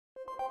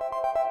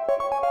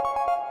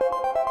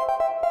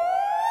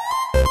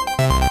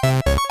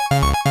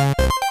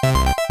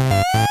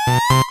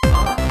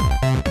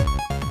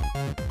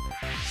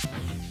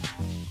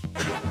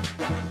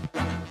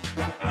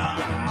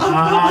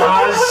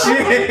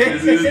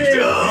This is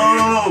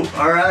dope.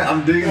 All right,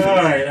 I'm digging this. All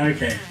right,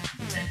 okay.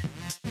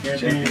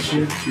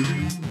 Championship 2.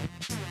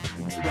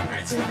 All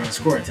right, so we're gonna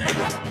score attack.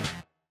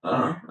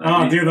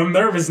 Oh, dude, I'm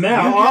nervous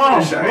now. Oh,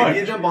 look.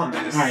 You jump on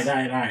this. All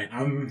right.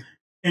 I'm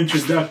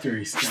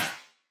introductory stuff.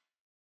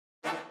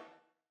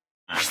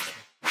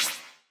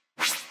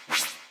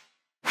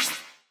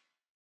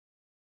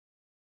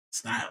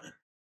 Styling.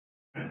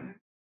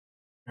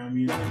 Now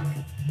music.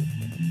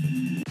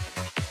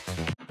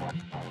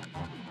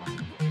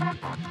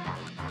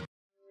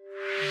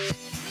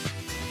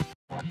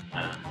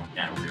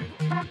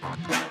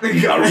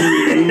 Got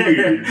really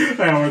weird.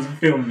 I wasn't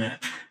feeling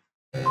that.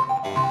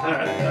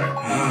 Alright.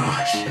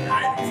 Oh, shit.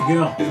 Alright, here we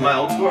go. Is my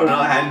old score? No,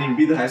 I hadn't even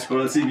beat the high score.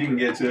 Let's see if you can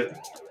get to it.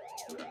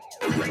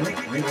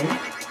 Wait.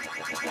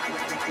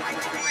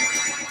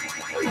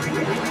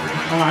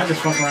 Oh, I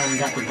just fucked around and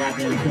got the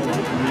goddamn kill off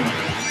me.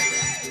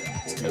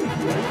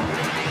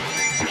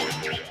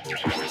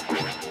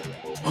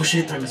 Oh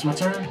shit, I missed my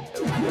turn.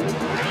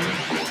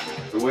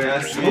 The way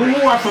I see it.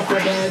 Ooh, I fucked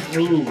that bad.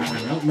 Ooh,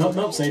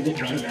 nope, saved it.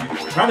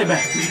 Run it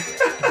back.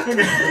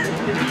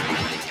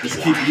 Just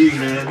keep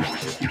eating, man.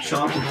 Just keep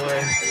chomping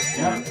away.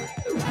 Yeah.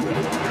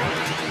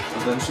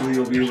 Eventually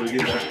you'll be able to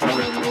get that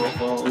pellet and roll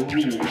fall. Ooh.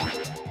 Just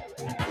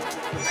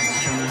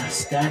trying to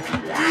stack.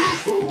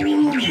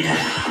 Ooh, yeah.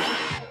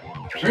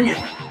 Bring it.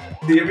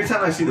 See, every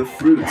time I see the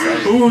fruits,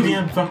 Ooh,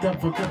 damn, fucked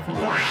up. Ooh,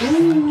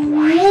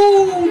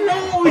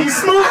 no, he's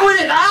smooth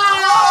with it.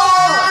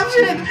 Ah,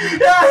 shit.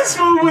 Yeah, he's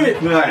smooth with it.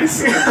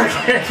 Nice.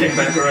 Okay. Came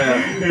back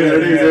around.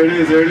 There it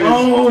is.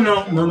 Oh,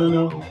 no.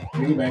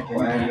 Bring it back.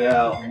 Land it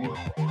out.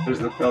 There's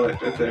the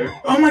pellet right there.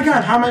 Oh my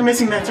god, how am I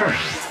missing that turn?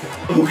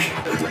 Okay.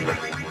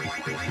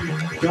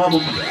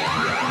 Double.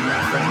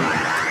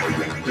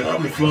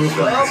 Flow.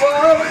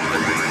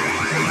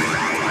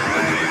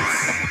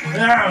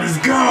 Ah, let's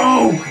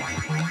go!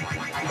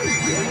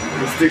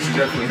 The sticks are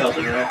definitely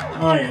helping, right?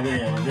 Oh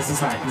yeah. This is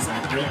high. I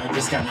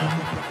just got nothing.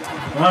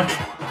 Fuck.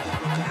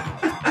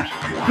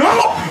 No!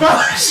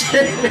 Oh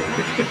shit!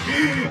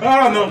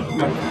 Oh no.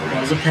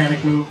 That was a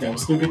panic move. That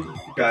was stupid.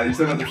 God, you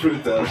still got the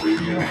fruit though, so you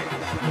can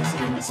Let's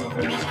give myself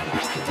a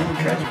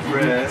catch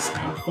breath.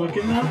 Stop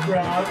fucking up,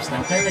 Rob.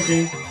 Stop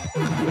panicking.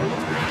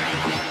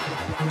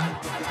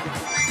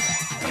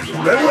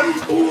 That one?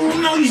 Oh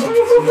no, you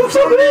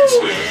bitch!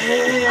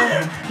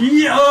 Yeah!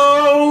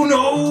 Yo,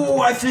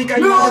 no! I think I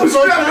got it.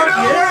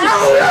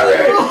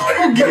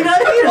 Get it out of here! Get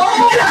out of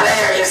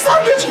here, you son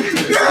of a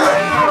bitch!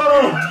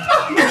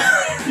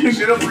 You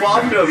should have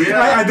bombed him,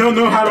 yeah. I don't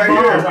know how to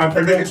bomb. I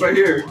think it's right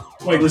here.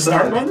 Wait, the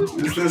start button?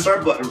 It's the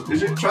start button.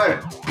 Is it? Try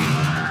it.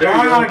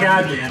 Oh,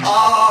 goddamn.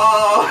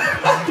 Oh!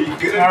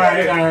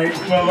 Alright.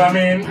 Well, I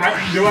mean,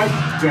 do I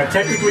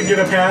technically get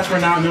a pass for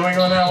not knowing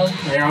on that one?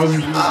 Like,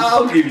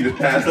 I'll give you the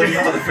pass. That's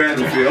how the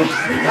fans will feel.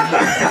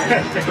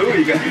 Ooh,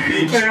 you got the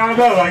beach. I don't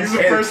know. Like, this is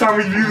the first time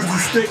we've used the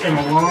stick in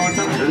a long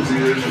time.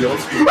 There's the old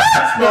school.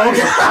 No,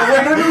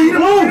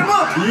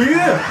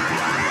 yeah.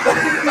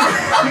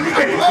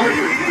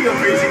 You're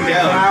facing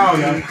down. Wow,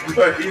 yeah.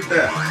 Alright, eat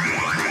that.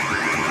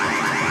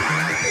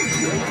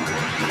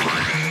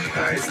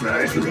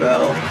 Nice, the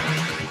bell.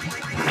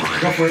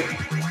 Go for it.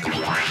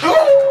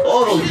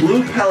 Oh, those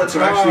blue pellets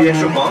are actually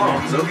extra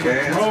bombs.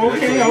 Okay.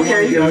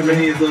 Okay. Get as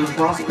many of those as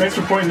possible. Thanks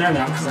for pointing that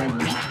out, because I was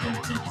not paying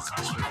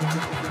attention.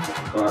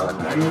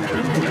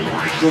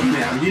 Good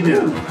man, you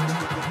do.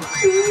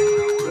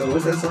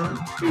 What's that song?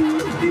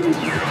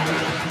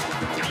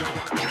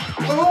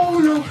 Oh,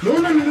 no.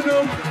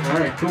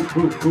 Alright, cool.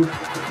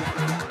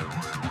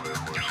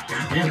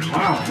 Damn,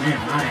 wow, man,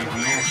 my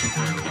reaction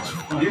time is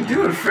fun. You're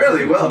doing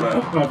fairly well,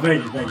 though. Oh,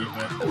 thank you, but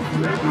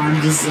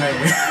I'm just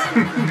saying.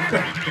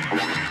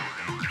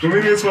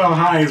 Doing this while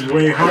high is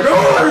way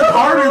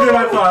harder than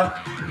I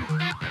thought.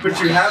 But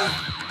you have,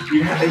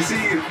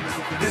 see,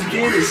 this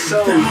game is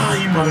so... Oh,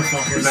 you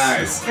motherfuckers.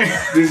 Nice.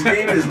 This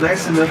game is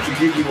nice enough to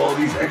give you all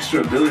these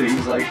extra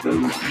abilities, like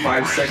those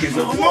 5 seconds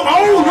of...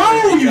 Oh,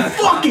 no, you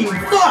fucking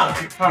fuck!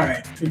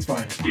 Alright, it's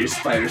fine. Your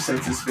spider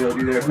senses failed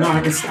you there. No,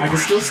 I can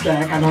still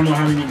stack. I don't know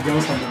how many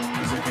ghosts I'm going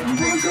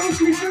to use. More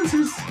ghostly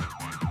senses.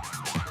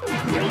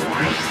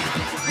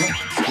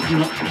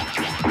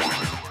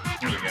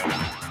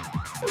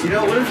 You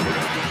know,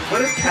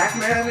 what if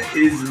Pac-Man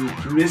is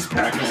Miss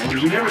Pac-Man?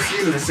 Because we never see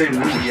them in the same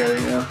room together,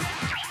 you know?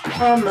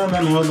 Oh, no,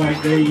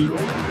 like, they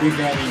did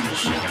that in the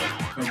show.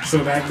 Like, so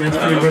that's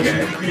pretty much,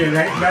 yeah,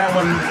 that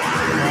one,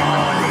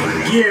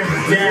 give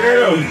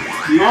Daddy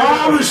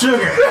all the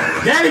sugar.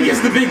 Daddy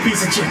gets the big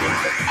piece of chicken.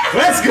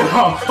 Let's go!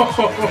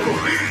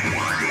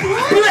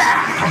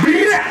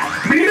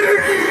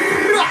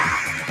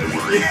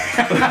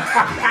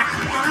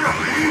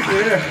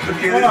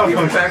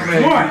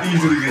 Pac-Man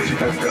easily gets you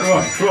back.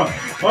 Come on.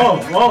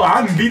 Oh,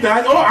 I didn't beat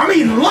that. Oh, I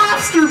mean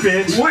lobster,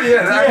 bitch. What?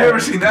 Yeah, I've never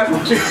seen that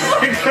before.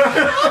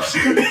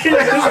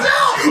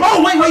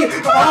 Oh, wait.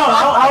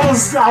 Oh, I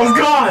was gone.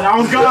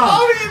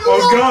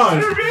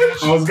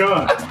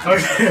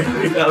 Okay.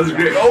 That was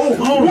great. Oh,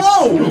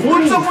 whoa!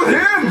 What's up with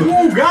him?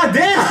 Oh,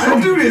 goddamn.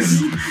 That dude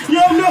is...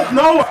 Yo,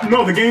 no,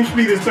 the game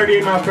speed is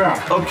 38 miles per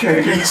hour.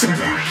 Okay.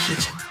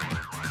 Shit.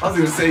 I was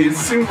gonna say, it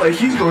seems like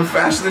he's going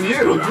faster than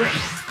you.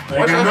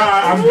 Like,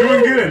 I'm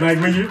doing good. Like,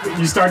 when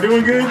you start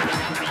doing good,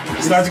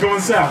 it starts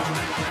going south.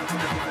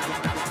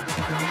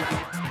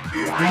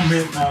 Oh,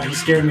 man. He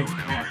scared me.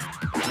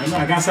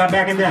 I gotta stop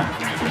backing down.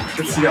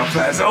 Let's see how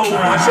fast. Oh,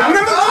 watch out.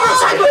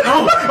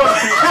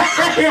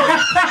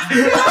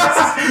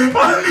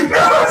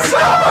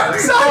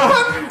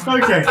 No,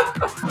 okay.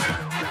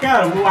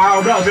 God, wow,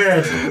 about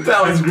that.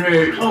 That was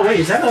great. Oh,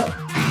 wait, is that a...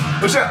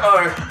 What's that?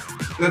 Alright.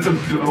 That's a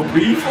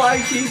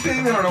B-fly key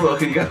thing? I don't know.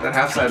 Okay, you got that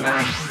half side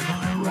now.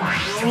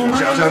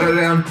 Shout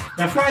down.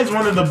 That fly is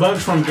one of the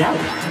bugs from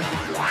Galaxy.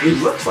 It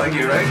looks like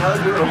it, right? Now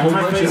they're doing a whole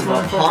bunch of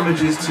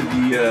homages to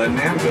the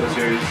Namco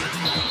series.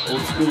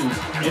 Old schools.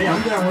 Hey,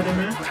 I'm down with it,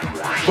 man.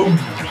 Boom.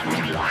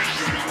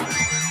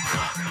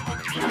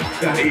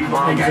 Got 8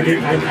 bombs. I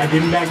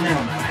didn't back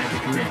down. I had to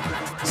commit.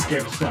 I'm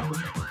scared of stuff.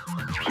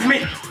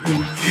 Commit!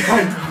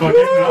 Fuck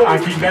it. No, I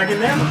keep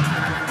backing down. Oh,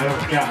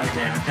 God,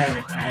 okay, I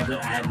panicked. I had to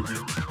do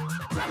it.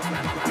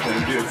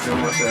 Gotta do it so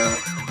much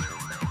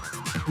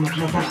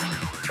Come on.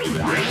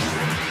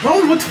 Oh,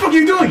 what the fuck are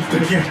you doing?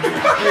 Okay.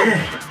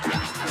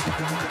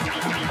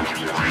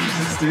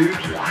 Jesus, dude.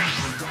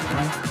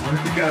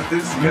 You got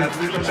this. Watch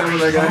out for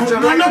that guy.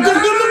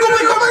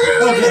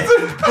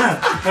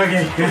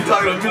 Okay. I'm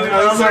talking a million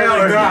miles an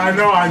hour. No, I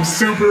know, I'm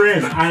super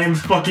in. I am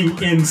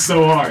fucking in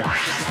so hard.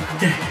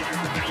 Get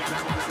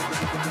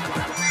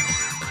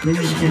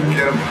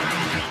him.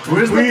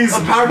 Where's Please,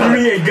 the power give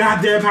me a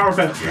goddamn power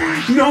pellet.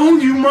 No,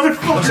 you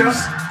motherfuckers.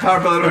 Power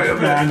pellet right up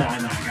there. I know.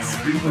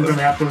 I'm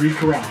gonna have to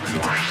re-corral.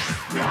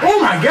 Oh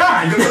my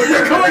god!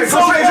 You're going so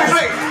fast!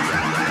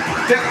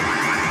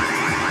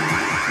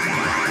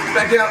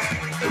 Back down.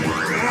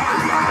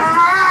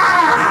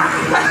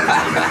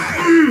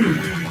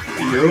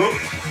 Yup.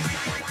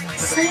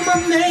 Say my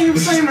name.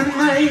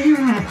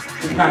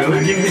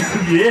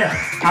 Yeah,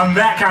 I'm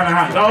that kind of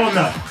hot. Oh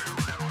no.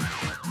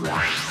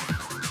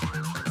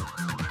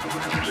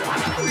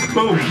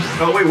 Boom.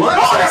 Oh wait, what?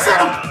 Oh, that's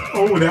not a...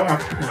 Oh, that one.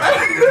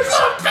 It's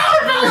not a power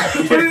pellet!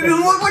 But it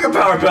doesn't look like a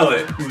power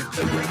pellet. Oh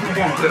my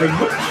god, like,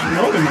 what?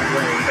 No, in my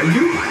brain. Are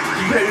you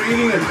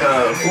eating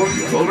a fork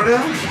of clover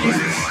now?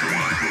 Jesus.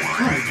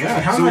 Oh my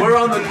god, how so we're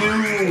on the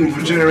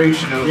new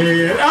generation of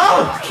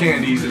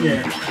candies. And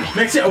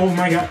Next year, oh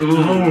my god. Ooh.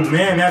 Oh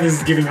man, that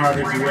is getting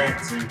harder to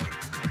react to.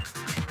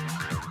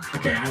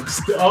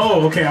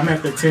 Okay, I'm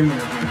at the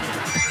 10-minute mark.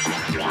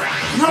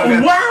 No,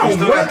 wow! You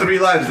still got 3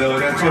 lives though.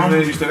 That's 10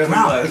 minutes, you still got 3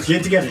 lives.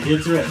 Get together,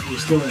 you're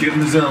still in. Get in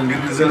the zone,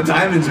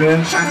 Diamonds,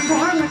 man. Shine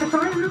bright like a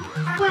diamond.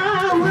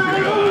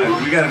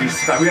 We gotta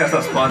stop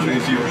sponsoring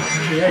these people.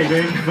 Yeah,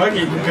 man, fuck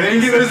it. They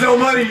ain't giving us no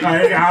money.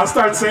 Alright, I'll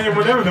start saying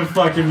whatever the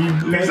fuck if you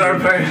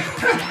start paying.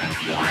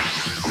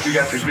 We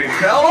got the great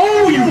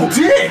Oh, you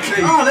dick!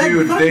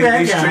 Dude,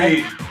 they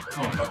straight.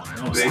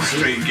 Oh, they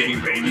straight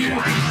gangbang you.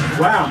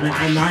 Wow, man,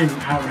 I'm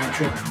outright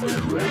tripping.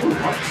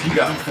 You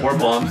got 4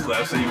 bombs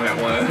left, so you might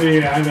want to.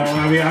 Yeah, I know.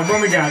 I mean, I've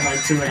only got like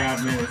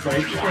 2.5 minutes.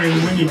 Like,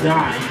 and when you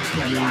die,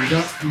 I mean, you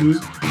don't lose.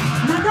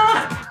 Oh my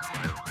god!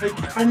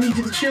 Like, I need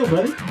you to chill,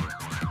 buddy.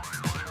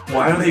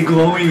 Why are they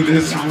glowing?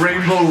 This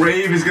rainbow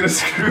rave is gonna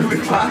screw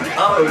with my.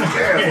 Oh,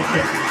 damn.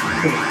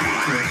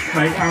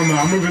 Like, I don't know,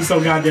 I'm moving so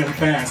goddamn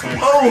fast. Like,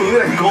 oh,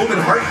 look at that golden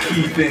heart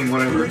key thing,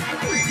 whatever.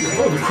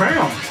 Oh, the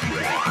crown.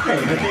 Hey,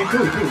 okay,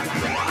 cool.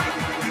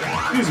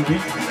 Excuse me.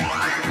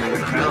 Yeah, the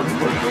crown's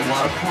worth a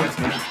lot of points,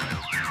 man.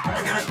 Oh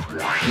my god.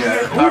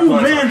 Yeah,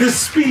 oh man, the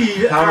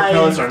speed. Power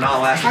pellets are not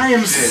lasting. I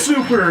am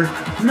super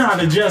not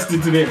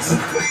adjusted to this.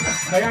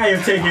 Like, I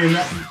have taken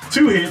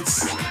 2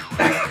 hits.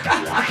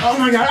 Oh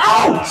my god.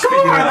 Oh,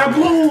 come on, I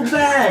blew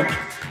back.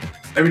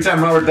 Every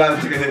time Robert died,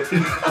 I took a hit.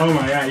 Oh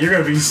my god, you're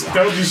gonna be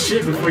stoked as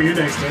shit before your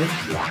next turn.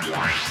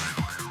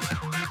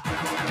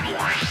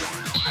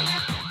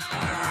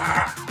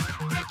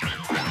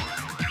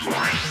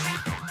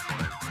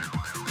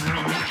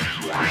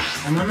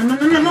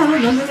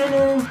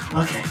 No.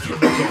 Okay.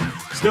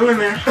 Still in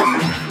there.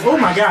 Oh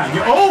my god.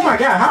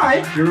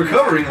 Hi. You're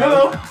recovering.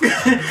 Hello.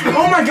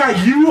 Oh my god,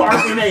 you are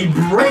in a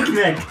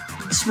breakneck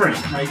sprint.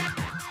 Like,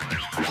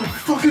 what the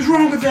fuck is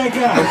wrong with that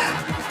guy?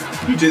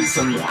 You did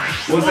some.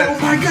 What was that? Oh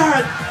my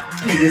god.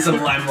 He did some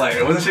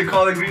limelight. What does she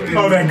call it? Green.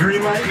 Oh, that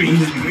green light.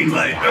 Green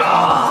light.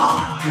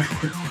 Oh.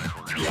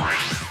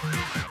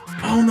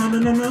 Oh no.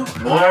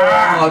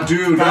 Oh,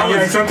 dude.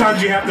 Yeah,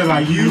 sometimes you have to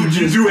you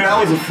do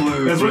have. That was a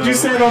fluke. That's what you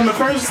said on the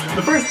first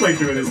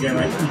playthrough of this game.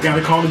 Like, you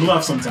gotta call the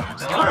bluff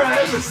sometimes. All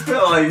right, but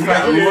still, like, you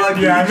got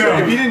lucky. Yeah, I know.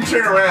 If he didn't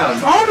turn around,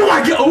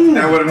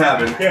 that would have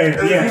happened.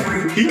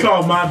 Yeah. He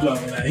called my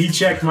bluff. He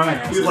checked my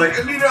ass. He's like,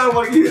 you know,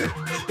 like, you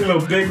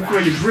little big for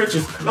your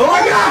britches. Oh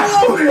my god!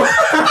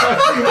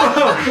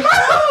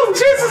 Oh,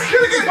 Jesus!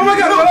 Oh my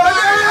god!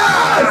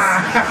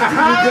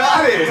 You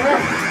got it!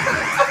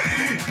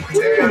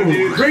 Damn,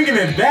 dude. Bringing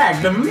it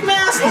back, the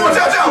master. Oh, watch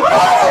out!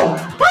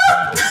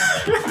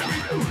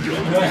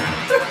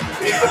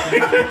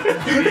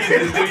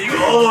 Jesus, dude, you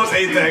almost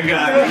ate that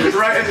guy.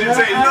 Right as you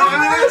say, no,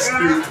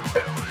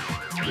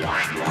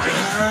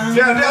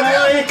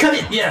 down. Cut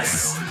it.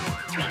 Yes.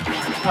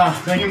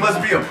 Thank You you.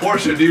 must be a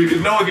Porsche, dude,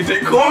 because no one can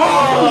take.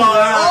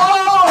 Oh!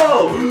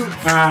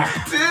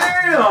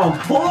 Damn!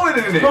 Pull it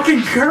in it!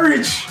 Fucking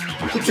courage!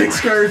 It takes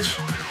courage.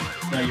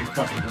 No, you're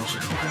fucking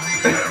bullshit.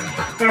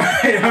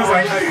 Alright, I was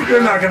like,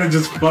 you're not gonna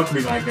just fuck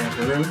me like that,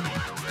 for real.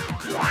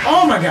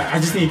 Oh my god, I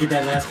just need to get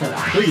that last cut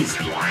out, please.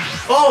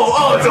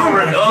 Oh, it's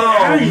over!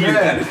 Oh,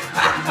 man.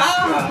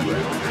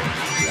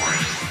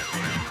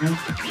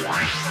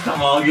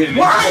 Come on, get it.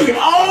 Why?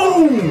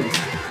 Oh!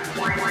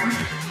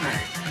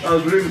 I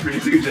was rooting for you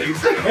too, Jake.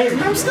 Hey,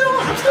 I'm still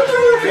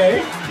doing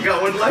okay. You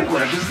got 1 life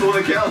left. This is the one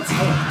that counts.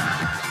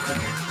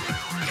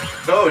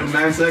 Oh, in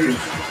 9 seconds.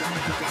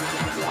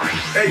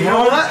 Hey, you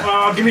know what?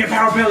 Oh, give me a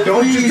power pellet.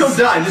 Just don't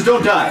die. Just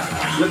don't die.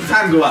 Let the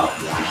time go out.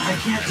 I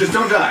can't. Just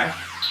don't die.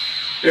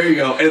 There you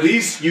go. At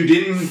least you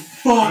didn't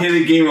hit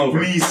a game over.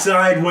 Me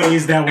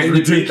sideways. That was and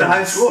ridiculous. you beat the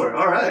high score.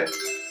 All right.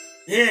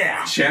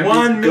 Yeah.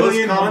 Champion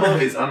Ghost combo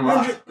is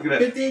unlocked.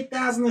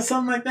 58,000 or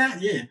something like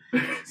that. Yeah.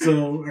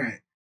 So, all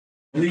right.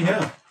 Holy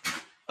hell.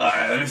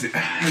 Alright, let me see.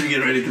 Let me get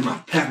ready to my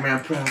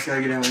Pac-Man press.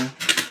 Gotta get out of here.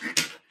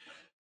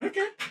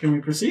 Okay. Can we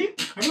proceed?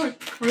 I'm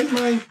like, where's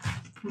my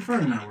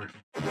phone not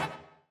working?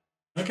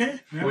 Okay.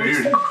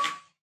 Weird.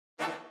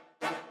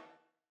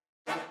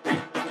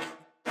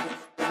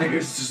 I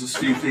guess it's just a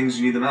few things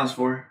you need the mouse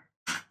for.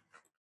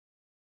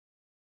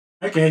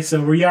 Okay,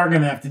 so we are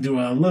going to have to do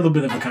a little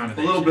bit of a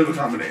combination. A little bit of a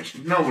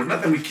combination. No,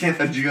 nothing we can't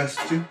adjust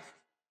to.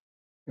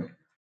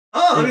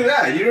 Oh, look at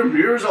that. Your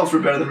results were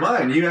better than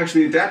mine. You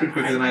actually adapted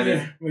quicker than I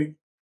did. Like,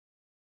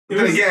 But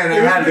then again, I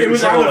had the it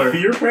was out controller. of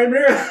fear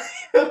primarily.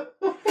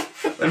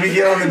 Let me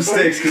get on them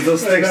sticks, because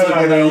those sticks look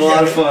like they're a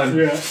lot of fun.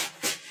 Yeah.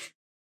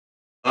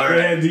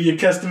 Alright. Do your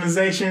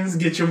customizations,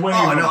 get your wave.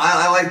 Oh, no,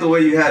 I like the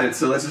way you had it,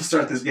 so let's just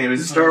start this game.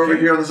 Is it start over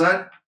here on the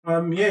side?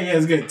 Yeah,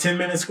 it's good.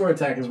 10-minute score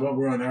attack is what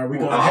we're on. Are we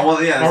going?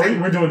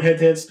 We're doing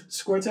head-to-head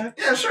score attack?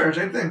 Yeah, sure,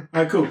 same thing.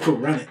 All right, cool.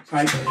 Run it.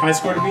 High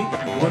score to beat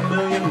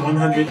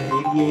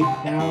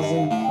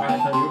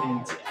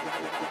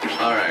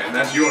 1,188,510. All right, and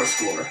that's your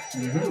score.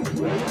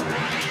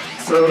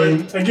 So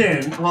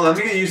again, well, let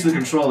me get used to the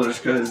controllers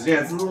because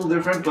it's a little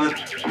different, but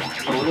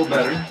a little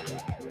better.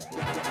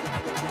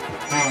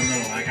 I don't know.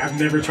 Like I've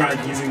never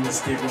tried using the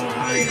stick while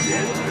high. Is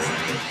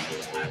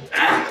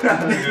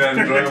that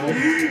enjoyable?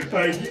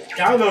 Like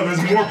I don't know.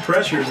 There's more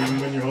pressure than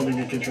when you're holding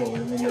a controller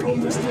than when you're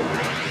holding the stick.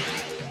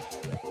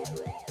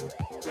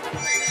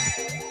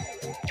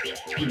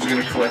 I'm just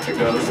gonna collect the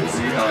ghosts and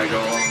see how I go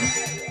along.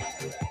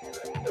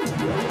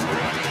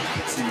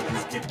 See if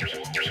this get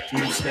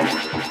huge stack.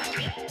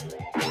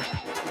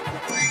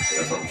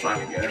 That's what I'm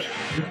trying to get.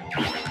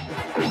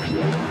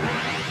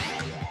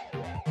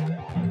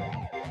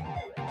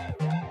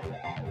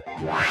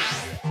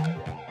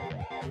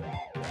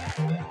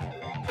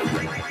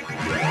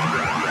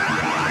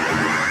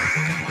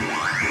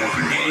 Let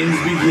the games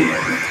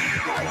begin.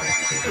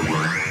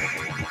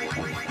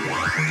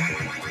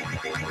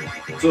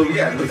 So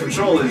yeah, the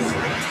control is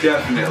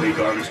definitely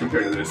garbage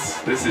compared to this.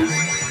 This is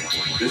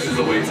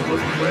the way it's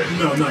supposed to play.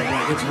 No,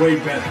 like it's way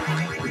better.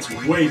 It's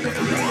way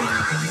better.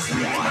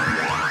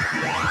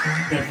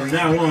 And from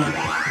now on,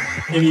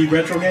 any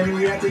retro gaming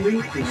we have to do,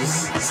 we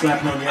just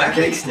slap it on the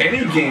arcade stick. I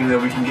think any game that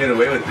we can get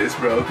away with this,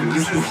 bro, because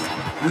this is.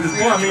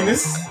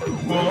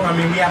 Well, I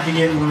mean, we have to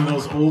get one of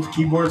those old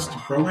keyboards to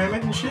program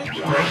it and shit.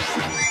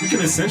 Right? We can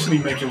essentially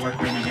make it work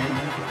for any game.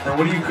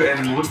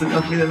 And what's the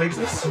company that makes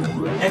this?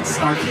 X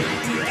Arcade.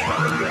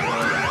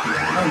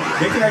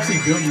 They can actually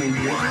build you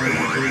your own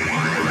arcade.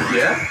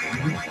 Yeah?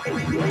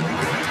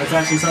 That's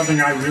actually something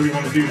I really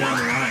want to do down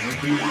the line.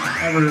 If we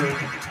ever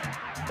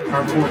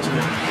are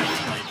fortunate,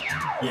 like,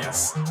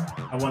 yes,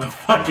 I want to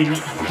fucking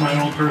my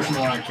own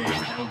personal arcade.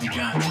 That would be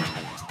God.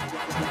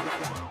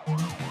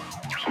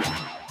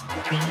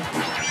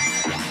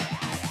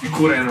 It'd be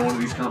cool to enter one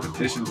of these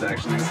competitions,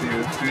 actually. See, do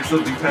they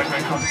still do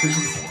Pac-Man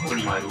competitions?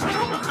 Wouldn't mind.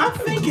 I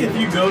think if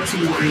you go to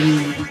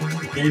any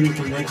gaming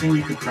convention,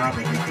 you could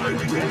probably find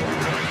it.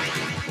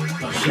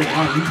 Oh shit,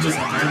 wow, you just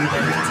abandoned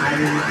that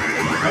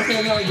entire... Okay,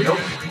 no, you Nope.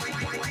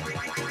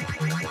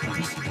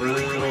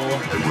 Little...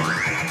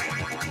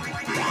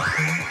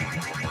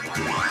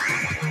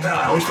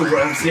 I wish the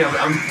word... See,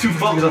 I'm too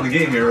focused on the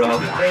game here,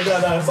 Rob. Hey,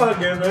 no, it's all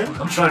good, man.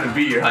 I'm trying to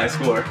beat your high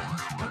score.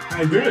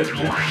 I do it,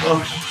 man.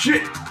 Oh,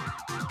 shit!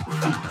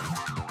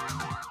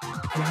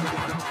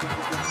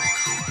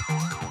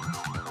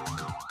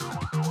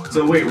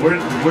 So wait, where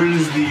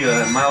is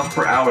the miles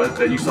per hour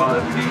that you saw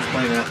that the game's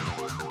playing at?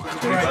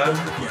 25?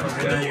 Yeah,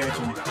 okay, now you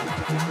actually...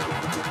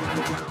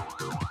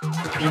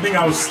 I think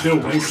I was still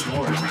way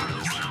slower.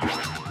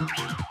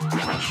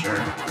 I'm not sure.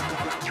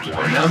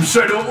 Now I'm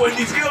trying to avoid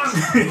these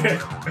ghosts!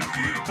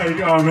 Like,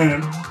 oh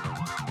man.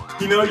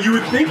 You know, you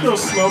would think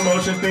those slow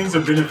motion things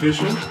are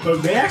beneficial,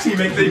 but they actually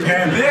make you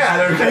panic. Yeah,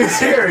 they're kind of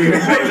scary. They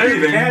make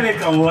you panic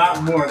a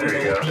lot more. There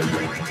you go.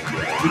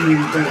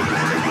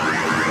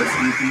 Let's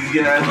use these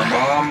guys. A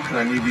bomb. I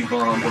need these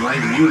bombs. I'm not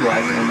even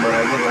utilizing them, but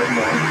I would like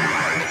more.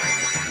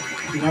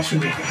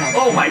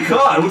 Oh my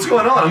god, what's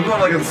going on? I'm going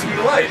like at the speed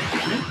of light.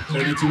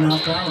 32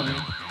 miles per hour, man.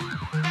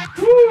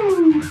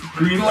 Woo!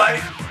 Green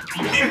light.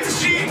 It's a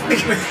sheep!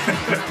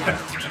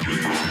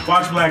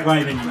 Watch Black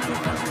Lightning, you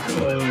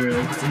motherfucker. Oh,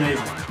 yeah. It's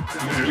amazing.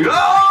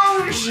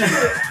 Oh, shit!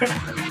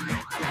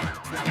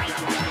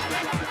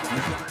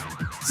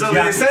 So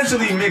they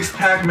essentially mixed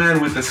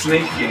Pac-Man with the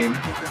Snake game.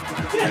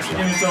 Yeah,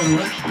 in its own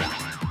way.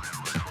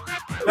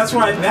 That's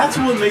why. That's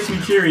what makes me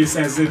curious,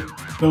 as if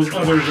those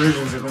other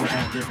versions are going to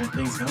have different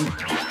things going.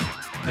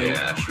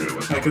 Yeah, true.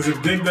 Like, because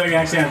if Big Bug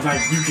actually has,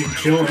 like, you can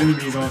kill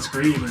enemies on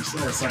screen or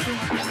something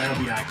like that, that'll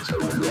be hype as fuck.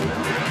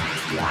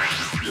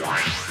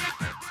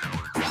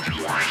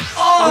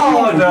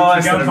 Oh, no,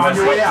 I gotta find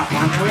your way out.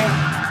 Find your way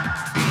out.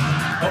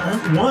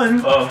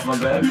 One. Oh, my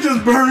bad. You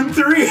just burned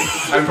 3.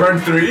 I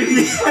burned 3?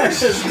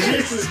 Yes,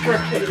 Jesus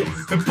Christ.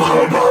 Boom,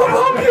 boom,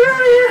 boom,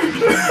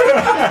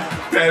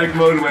 Panic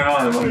mode went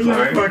on, I'm sorry.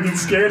 You're fucking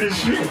scared as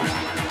shit.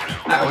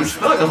 I was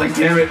stuck, I was like,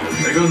 damn it,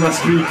 there goes my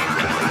streak.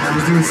 I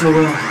was doing so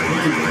well.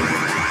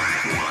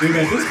 Dude,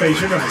 at this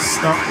pace, you're gonna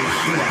stomp this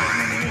shit out of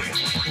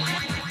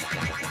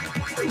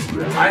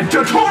me. I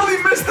totally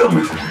missed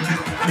him!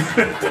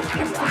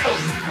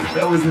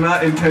 That was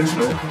not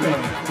intentional. No,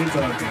 it's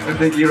all good. I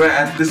think you're right,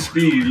 at this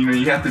speed, you know,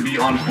 you have to be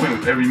on point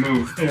with every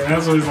move. Yeah,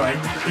 that's what it's like.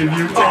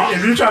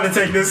 If you're trying to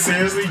take this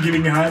seriously,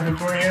 getting high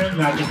beforehand,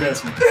 not the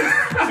best one.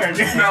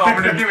 No, I'm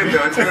gonna give it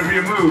though, it's gonna be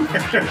a move.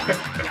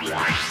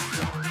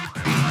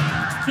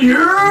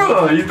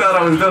 Yeah! You thought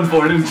I was done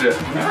for, didn't you?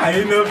 Nah, I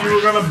didn't know if you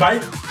were gonna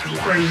bite,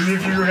 or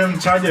if you were gonna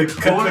try to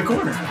cut the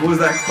corner. What was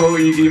that quote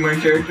you gave my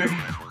character?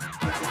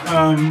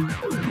 Something.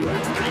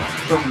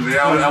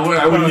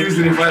 I would use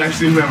it if I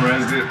actually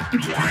memorized it.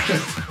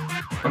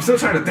 I'm still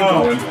trying to think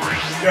of one.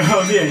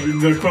 Oh yeah,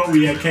 the quote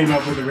we had came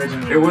up with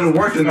originally. It would have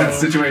worked in that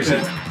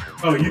situation.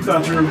 Oh, you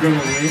thought you were gonna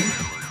win?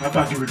 I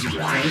thought you were just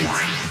playing.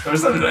 Or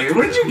something like it.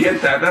 Where did you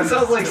get that? That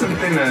sounds like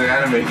something an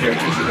anime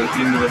character said at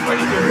the end of the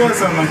fighting game. It was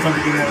something like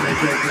something an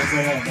anime character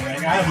said, but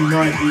like, I have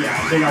no idea.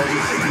 I think I was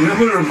just... You know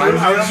who it reminds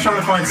me of? I was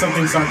trying to find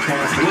something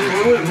sarcastic.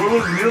 What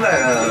was you know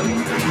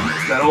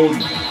that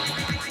old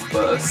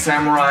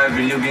samurai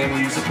video game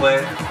we used to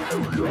play?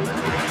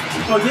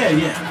 Oh yeah,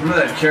 yeah.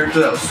 Remember that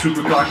character that was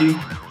super cocky?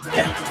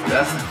 Yeah.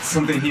 That's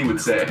something he would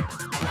say.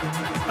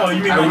 Oh, you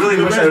mean I like really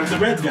wish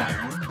the red guy,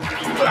 right?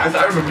 But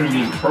I remember him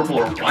being purple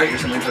or white or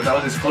something, but that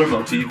was his color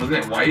motif. Wasn't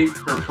it white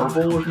or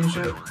purple or some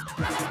shit?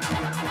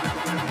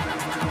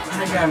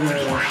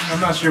 I'm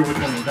not sure which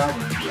one you're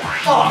talking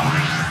about. Oh!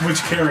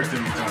 Which character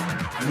you're talking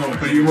about. I know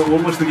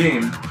what was the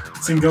game?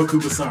 Sengoku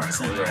Basara.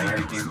 Yeah,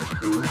 that game was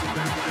cool.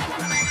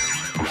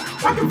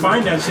 If I can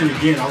find that shit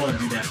again, I want to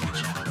do that for the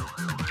channel.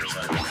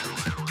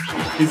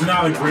 It's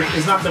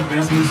not the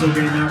best Muso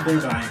game out there,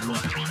 but I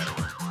love it.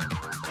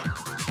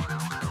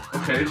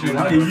 Okay, so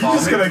you're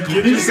just gonna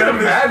give yourself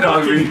mad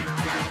dog me.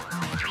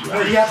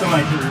 Well, you have to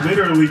like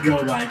literally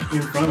go like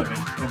in front of it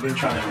and then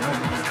try to run.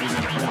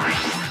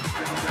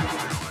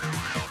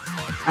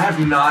 I have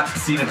not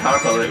seen a power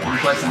pellet in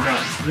quite some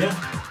time. Yeah.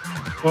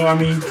 Well, I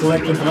mean,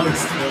 collect the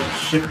bugs to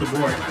shift the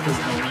board because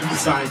the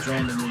sides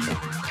randomly.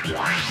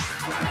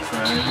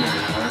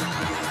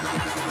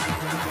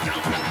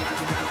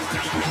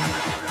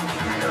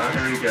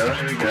 Here we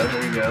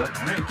go.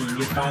 Alright, can you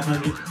get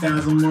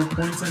 500,000 more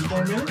points in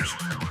 4 minutes?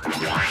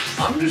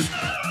 I'm just...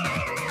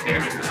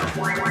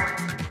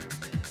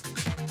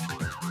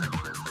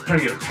 trying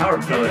to get a power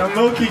pellet. I'm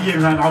low-key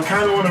getting hot.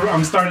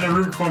 I'm starting to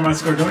root for my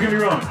score. Don't get me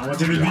wrong. I want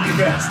you to do your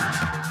best.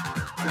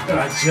 But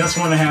I just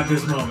want to have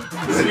this moment.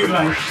 This would be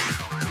like,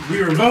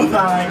 we were both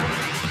high.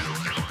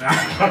 I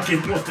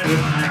fucking want it.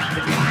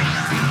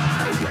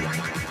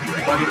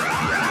 Fuck it.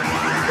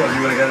 Fuck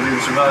you, what I gotta do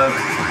to survive.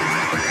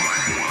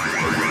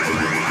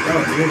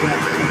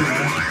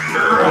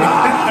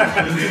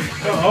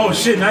 Oh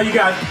shit, now you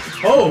got...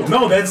 Oh,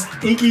 no, that's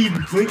Inky,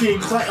 Blinky,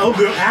 and Clyde. Oh,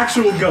 the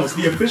actual ghosts.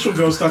 The official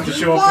ghosts start to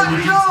show up.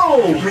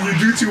 When you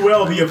do too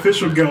well, the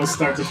official ghosts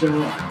start to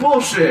show up.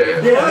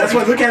 Bullshit. Yeah, that's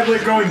why look at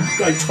it going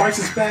like twice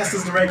as fast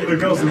as the regular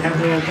ghosts and have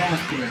their own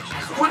path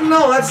directions. What?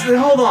 No, that's...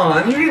 Hold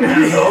on. You didn't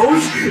have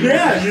those.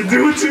 Yeah, you're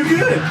doing too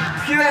good.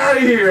 Get out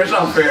of here. It's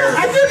not fair.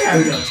 I did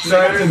have those.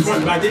 Diamonds.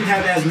 But I didn't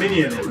have as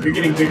many of them. You're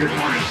getting bigger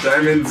comments.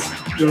 Diamonds.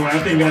 So I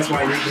think that's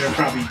why they're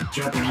probably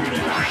jumping you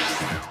there.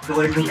 They're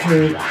like,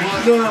 okay.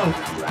 Well, no.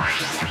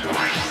 Nice.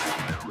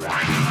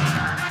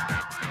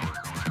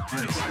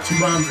 2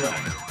 bombs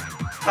left.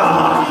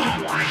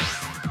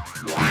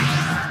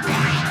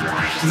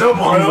 No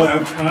bombs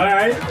left.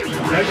 Alright.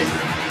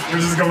 We're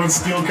just going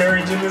steel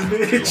courage in this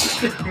bitch.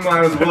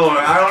 Might as well.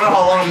 I don't know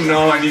how long.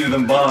 No, I needed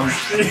them bombs.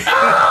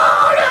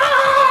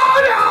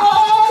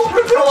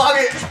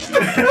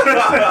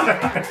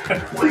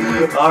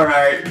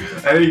 Alright.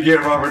 I didn't get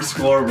Robert's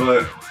score,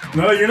 but...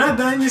 No, you're not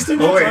done. You still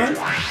got time.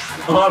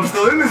 Oh, I'm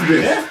still in this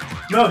bitch. Yeah.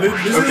 No, this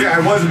is... Okay, I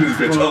was in this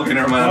bitch. Well, okay,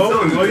 never mind. I'm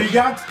still in this bitch. you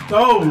got...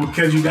 Oh,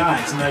 because you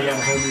died. So now you have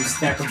a whole new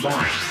stack of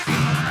bombs.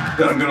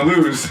 That I'm gonna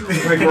lose.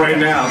 Like right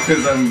now,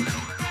 because I'm...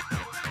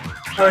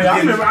 Oh yeah, I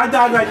remember. I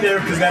died right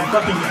there because that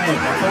fucking egg.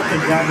 I thought the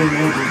goddamn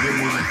egg would give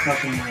me the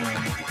fucking...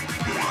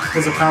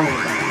 was a power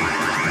attack.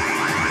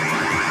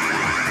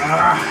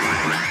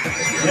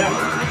 Yeah.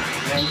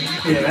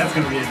 Yeah, that's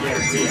gonna be a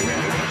guarantee, man.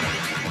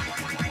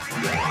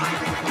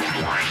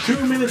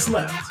 2 minutes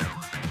left.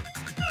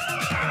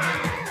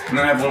 And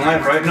then I have 1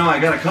 life, right? No, I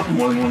got a couple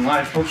more than 1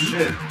 life. Oh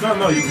shit.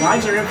 No, your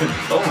lives are infinite.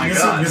 Oh my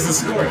god. This is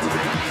score.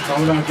 It's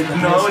all about getting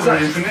the No, it's not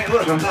scores. infinite.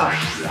 Look, on top.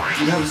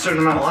 You have a certain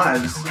amount of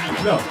lives.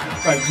 No,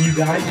 like you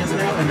died just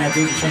now and that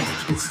didn't change.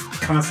 It's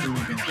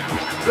constantly been.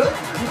 Really?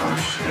 Oh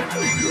shit.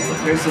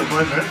 Okay, so if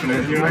lives are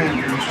infinite, here I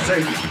am, you're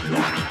safe.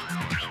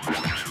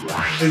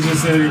 It's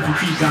just that if you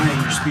keep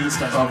dying, your speed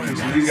starts Oh, okay,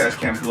 so these guys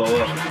can't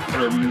blow up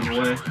or move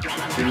away.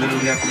 They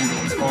literally have to be the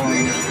ones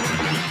falling.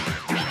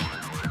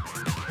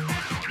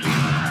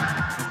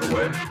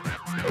 Away.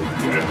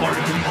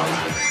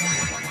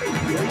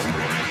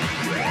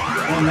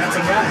 And that's a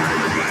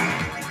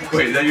wrap.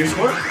 Wait, is that your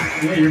score?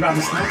 Yeah, you're about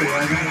to snipe it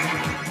right now.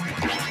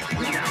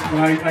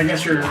 Well, I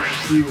guess you're a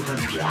few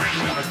thousand.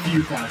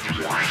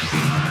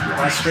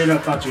 I straight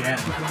up thought you had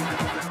it.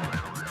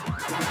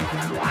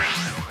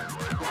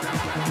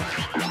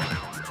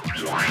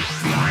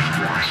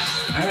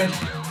 Alright.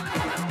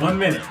 1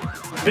 minute.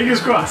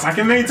 Fingers crossed. I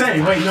can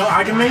maintain. Wait, no,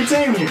 I can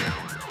maintain here.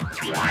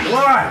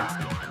 Why?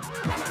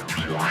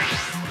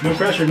 No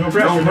pressure, no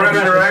pressure. No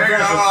pressure, right?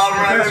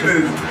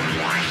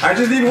 I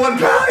just need 1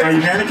 pallet. Are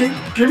you panicking?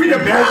 Give me a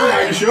pallet.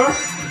 Are you sure?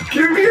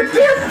 Give me a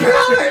damn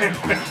pallet.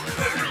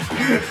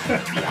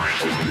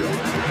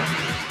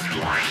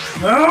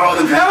 No,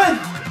 the pellet!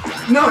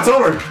 No, it's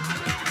over.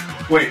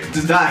 Wait,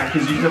 just die,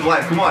 because you have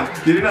life. Come on,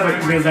 get another.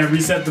 Does that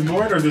reset the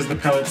board, or does the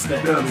pellet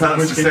stay? No, the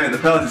pellets just stay. The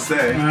pellets just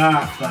stay.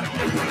 Ah, fuck.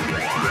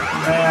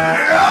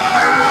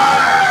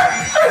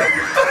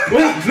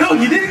 Wait, no,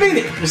 you didn't beat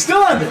it. You're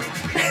still under.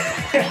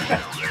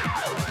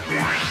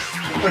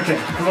 Okay,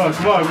 come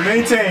on.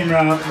 Maintain,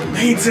 Rob.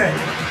 Maintain.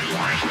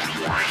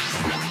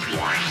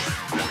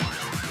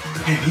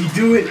 Can he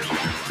do it?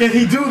 Can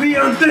he do the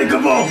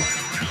unthinkable?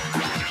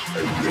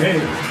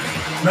 8,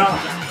 9,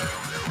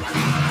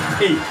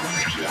 8,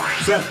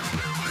 7,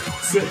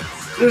 6.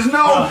 There's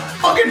no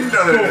fucking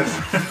none of this.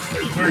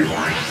 3,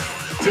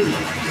 2,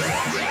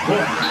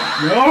 1.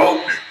 No!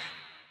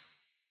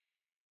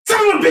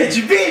 Son of a bitch,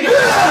 you beat it!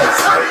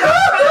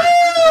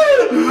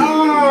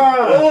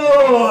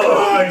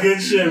 Oh, good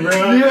shit,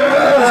 bro.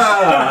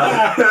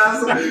 Yeah!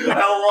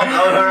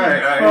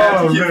 Alright.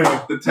 Oh, man.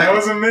 That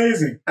was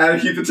amazing. I had to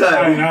keep the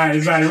time.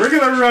 Alright. We're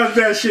gonna run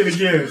that shit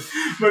again.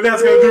 But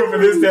that's gonna do it for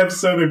this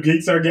episode of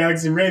Geekstar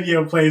Galaxy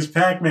Radio Plays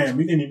Pac-Man.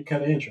 We didn't even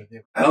cut an intro, did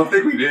we? I don't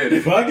think we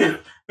did. Fuck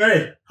it.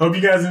 Hey, hope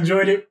you guys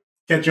enjoyed it.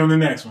 Catch you on the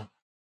next one.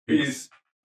 Peace.